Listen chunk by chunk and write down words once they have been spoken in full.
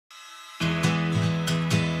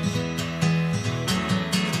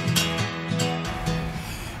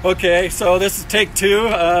Okay, so this is take two.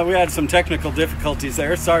 We had some technical difficulties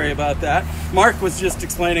there. Sorry about that. Mark was just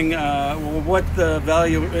explaining what the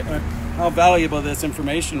value, how valuable this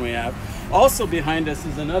information we have. Also behind us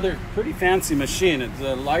is another pretty fancy machine. It's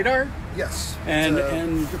a lidar. Yes. And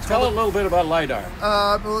tell a little bit about lidar.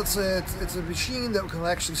 Well, it's a machine that can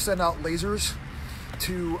actually send out lasers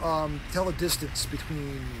to tell the distance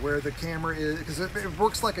between where the camera is, because it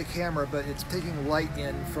works like a camera, but it's taking light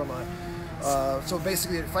in from a. So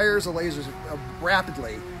basically, it fires the lasers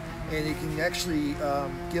rapidly, and it can actually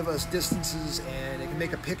give us distances, and it can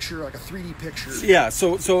make a picture, like a 3D picture. Yeah,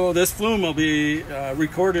 so this flume will be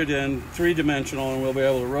recorded in three-dimensional, and we'll be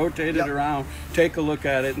able to rotate it around, take a look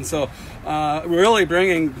at it. And so really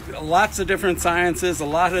bringing lots of different sciences, a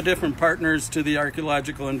lot of different partners to the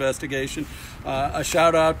archaeological investigation. A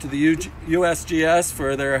shout out to the USGS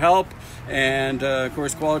for their help, and of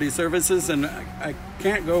course Quality Services. And I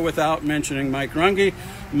can't go without mentioning Mike Runge.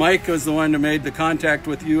 Mike was the one who made the contact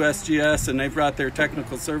with USGS, and they brought their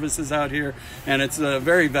technical services out here, and it's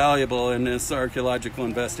very valuable in this archaeological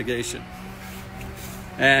investigation.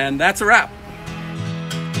 And that's a wrap.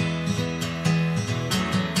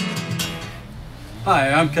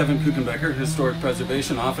 Hi, I'm Kevin Kuchenbecker, Historic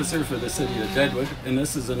Preservation Officer for the City of Deadwood, and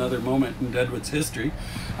this is another moment in Deadwood's history.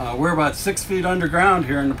 We're about 6 feet underground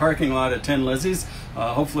here in the parking lot at 10 Lizzie's.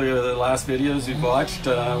 Hopefully the last videos you've watched,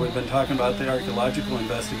 we've been talking about the archaeological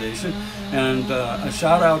investigation. And a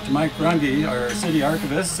shout out to Mike Runge, our city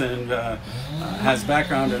archivist, and has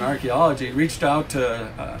background in archaeology, reached out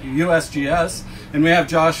to USGS. And we have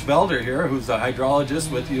Josh Valder here, who's a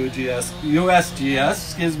hydrologist with USGS,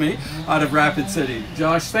 out of Rapid City.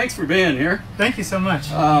 Josh, thanks for being here. Thank you so much.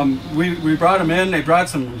 We brought them in. They brought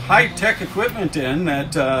some high-tech equipment in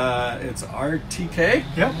that it's RTK,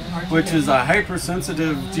 which is a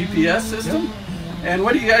hypersensitive GPS system. Yep. And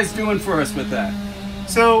what are you guys doing for us with that?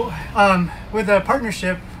 So with a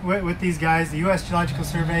partnership with these guys, the U.S. Geological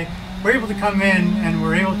Survey, we're able to come in and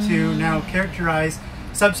we're able to now characterize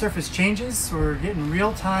subsurface changes. We're getting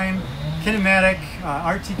real-time kinematic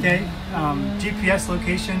RTK GPS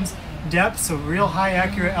locations, depth, so real high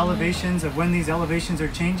accurate elevations of when these elevations are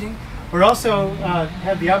changing. We're also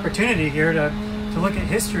have the opportunity here to look at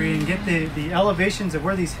history and get the elevations of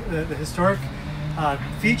where these the historic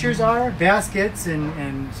features are, baskets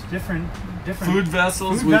and different food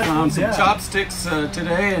vessels. We found some chopsticks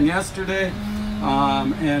today and yesterday,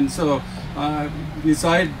 and so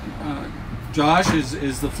beside Josh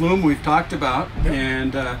is the flume we've talked about,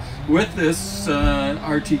 and with this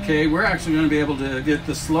RTK, we're actually going to be able to get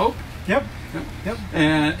the slope.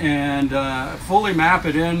 And fully map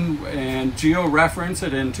it in and geo-reference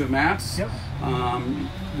it into maps.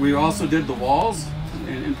 We also did the walls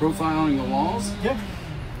and profiling the walls.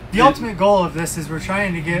 The ultimate goal of this is we're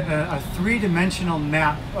trying to get a three-dimensional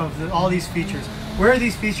map of all these features. Where are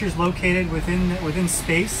these features located within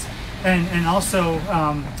space, and also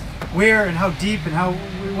where and how deep and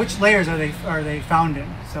which layers are they found in.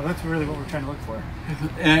 So that's really what we're trying to look for.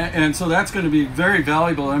 And so that's going to be very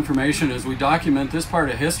valuable information as we document this part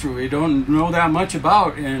of history we don't know that much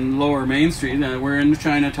about in Lower Main Street. We're in the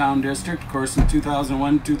Chinatown district. Of course, in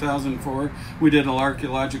 2001, 2004, we did an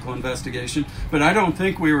archaeological investigation, but I don't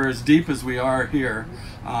think we were as deep as we are here.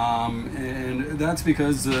 And that's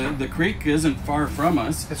because the creek isn't far from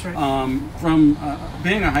us. That's right. From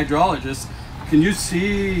being a hydrologist, can you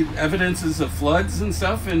see evidences of floods and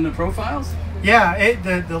stuff in the profiles? Yeah,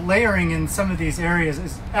 the layering in some of these areas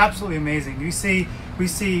is absolutely amazing. We see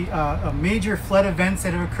major flood events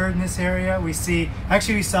that have occurred in this area. We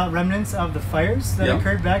saw remnants of the fires that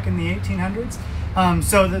occurred back in the 1800s.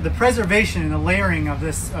 So the preservation and the layering of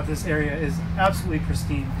this area is absolutely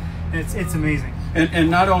pristine. It's amazing. And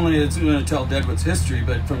not only is it going to tell Deadwood's history,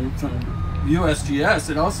 but from USGS,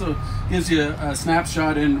 it also gives you a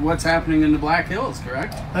snapshot in what's happening in the Black Hills,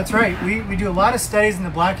 correct? That's right. We do a lot of studies in the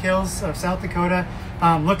Black Hills of South Dakota,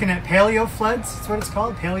 looking at paleo floods. That's what it's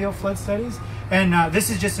called, paleo flood studies. And this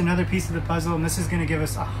is just another piece of the puzzle, and this is going to give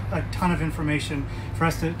us a ton of information for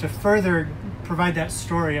us to further provide that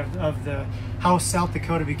story of how South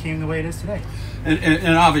Dakota became the way it is today.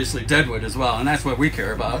 And obviously Deadwood as well, and that's what we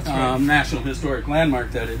care about, right. National Historic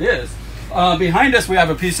Landmark that it is. Behind us we have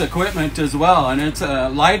a piece of equipment as well, and it's a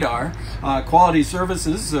lidar. Quality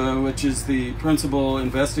Services, which is the principal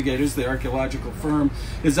investigators, the archaeological firm,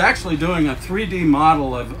 is actually doing a 3D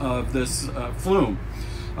model of this flume.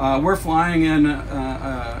 We're flying in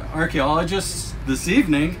archaeologists this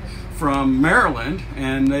evening from Maryland,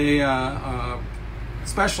 and they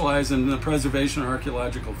specialize in the preservation of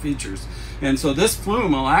archaeological features. And so this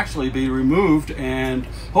flume will actually be removed and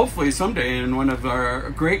hopefully someday in one of our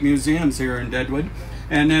great museums here in Deadwood.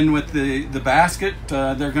 And then with the basket,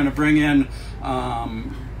 they're going to bring in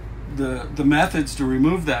the methods to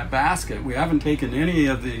remove that basket. We haven't taken any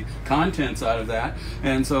of the contents out of that,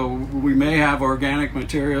 and so we may have organic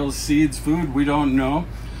materials, seeds, food, we don't know.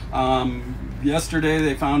 Yesterday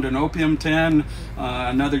they found an opium tin,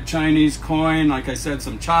 another Chinese coin, like I said,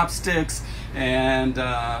 some chopsticks, and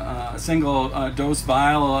a single dose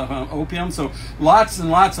vial of opium. So lots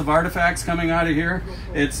and lots of artifacts coming out of here.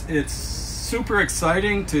 It's super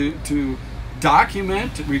exciting to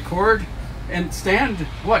document, record, and stand,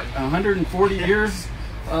 what, 140 years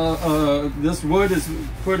this wood is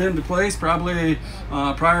put into place, probably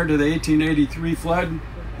prior to the 1883 flood,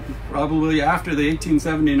 probably after the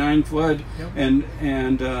 1879 flood. Yep.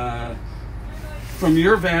 And from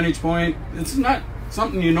your vantage point, it's not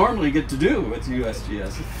something you normally get to do with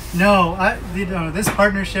USGS. No, this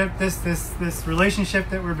partnership, this relationship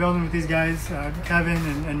that we're building with these guys, Kevin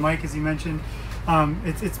and Mike, as you mentioned,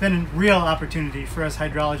 it's been a real opportunity for us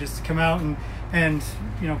hydrologists to come out and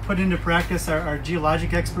put into practice our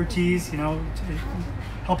geologic expertise,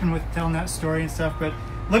 helping with telling that story and stuff. But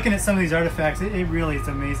looking at some of these artifacts, it really is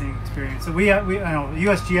an amazing experience. So I know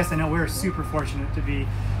USGS, I know we're super fortunate to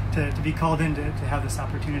be called in to have this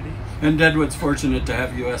opportunity. And Deadwood's fortunate to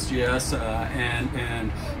have USGS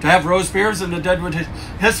and to have Rose Spears in the Deadwood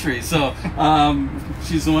history. So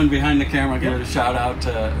she's the one behind the camera. Give her a shout out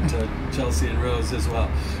to Chelsea and Rose as well.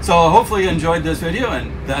 So hopefully you enjoyed this video,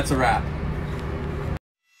 and that's a wrap.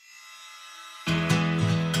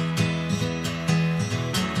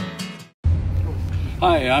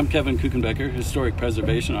 Hi, I'm Kevin Kuchenbecker, Historic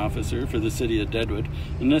Preservation Officer for the City of Deadwood,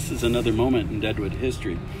 and this is another moment in Deadwood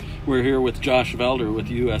history. We're here with Josh Valder with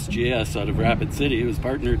USGS out of Rapid City, who's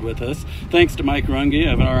partnered with us. Thanks to Mike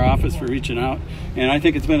Runge of our office for reaching out, and I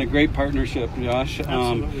think it's been a great partnership, Josh.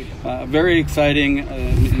 Absolutely. Very exciting.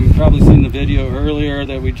 You've probably seen the video earlier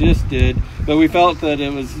that we just did, but we felt that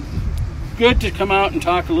it was good to come out and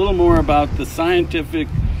talk a little more about the scientific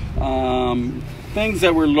things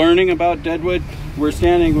that we're learning about Deadwood.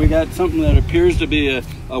 We got something that appears to be a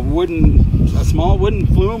small wooden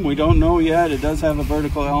flume. We don't know yet. It does have a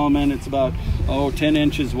vertical element. It's about 10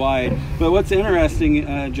 inches wide. But what's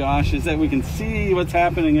interesting, Josh, is that we can see what's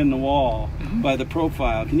happening in the wall by the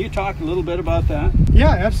profile. Can you talk a little bit about that? Yeah,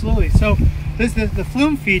 absolutely. So the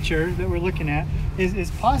flume feature that we're looking at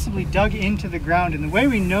is possibly dug into the ground, and the way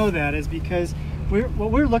we know that is because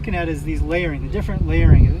what we're looking at is these layering, the different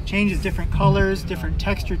layering. It changes different colors, different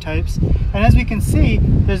texture types. And as we can see,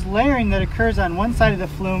 there's layering that occurs on one side of the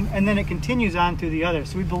flume, and then it continues on through the other.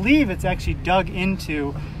 So we believe it's actually dug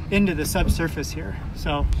into the subsurface here.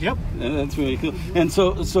 So, yep. That's really cool. And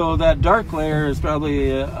so that dark layer is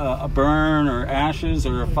probably a burn or ashes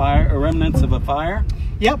or a fire, or remnants of a fire?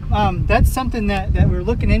 Yep, that's something that we're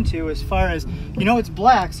looking into as far as, it's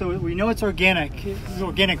black, so we know it's organic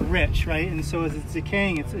rich, right? And so as it's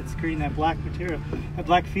decaying, it's creating that black material, that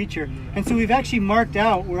black feature. And so we've actually marked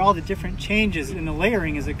out where all the different changes in the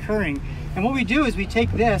layering is occurring. And what we do is we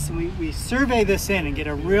take this and we survey this in and get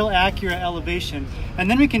a real accurate elevation. And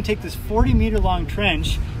then we can take this 40-meter long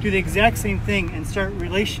trench, do the exact same thing, and start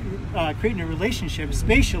creating a relationship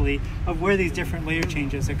spatially of where these different layer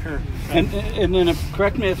changes occur. Right? And then,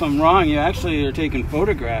 correct me if I'm wrong, you actually are taking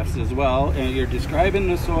photographs as well, and you're describing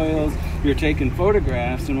the soils, you're taking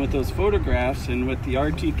photographs, and with those photographs and with the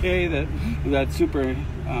RTK, that super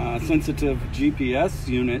sensitive GPS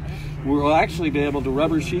unit, we'll actually be able to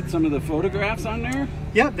rubber sheet some of the photographs on there?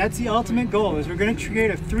 Yep, that's the ultimate goal, is we're going to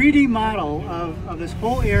create a 3D model of this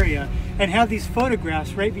whole area and have these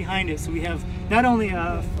photographs right behind it. So we have not only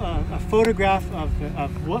a photograph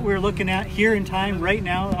of what we're looking at here in time, right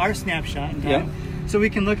now, our snapshot in time, yep. So we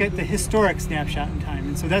can look at the historic snapshot in time.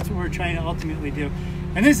 And so that's what we're trying to ultimately do.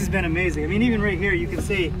 And this has been amazing. I mean, even right here, you can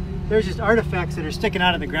see there's just artifacts that are sticking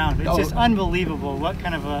out of the ground. It's just unbelievable what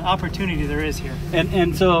kind of opportunity there is here.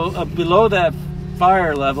 And so below that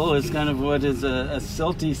fire level is kind of what is a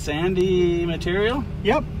silty, sandy material?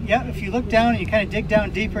 Yep. If you look down and you kind of dig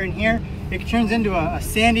down deeper in here, it turns into a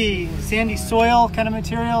sandy soil kind of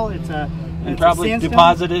material. It's probably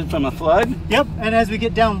deposited from a flood? Yep, and as we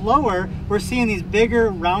get down lower, we're seeing these bigger,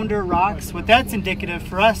 rounder rocks. What that's indicative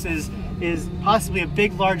for us is possibly a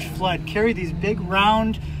big, large flood. Carry these big,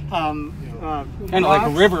 round kind of like a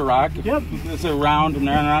river rock. Yep. It's a round and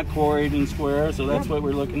they're not quarried and square, so that's what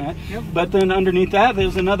we're looking at. Yep. But then underneath that,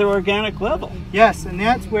 there's another organic level. Yes, and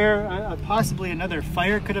that's where possibly another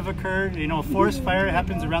fire could have occurred. A forest fire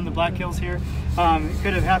happens around the Black Hills here. It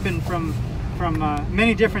could have happened from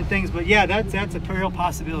many different things, but yeah, that's a real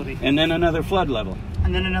possibility. And then another flood level.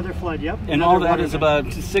 And then another flood, yep. And all that is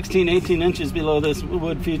about 16, 18 inches below this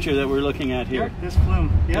wood feature that we're looking at here. Yep, this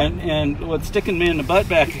flume, yep. And what's sticking me in the butt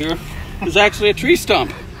back here is actually a tree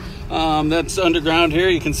stump that's underground here.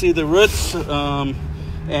 You can see the roots, and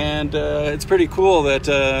it's pretty cool that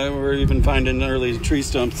we're even finding early tree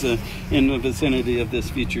stumps in the vicinity of this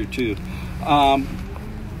feature too.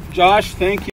 Josh, thank you.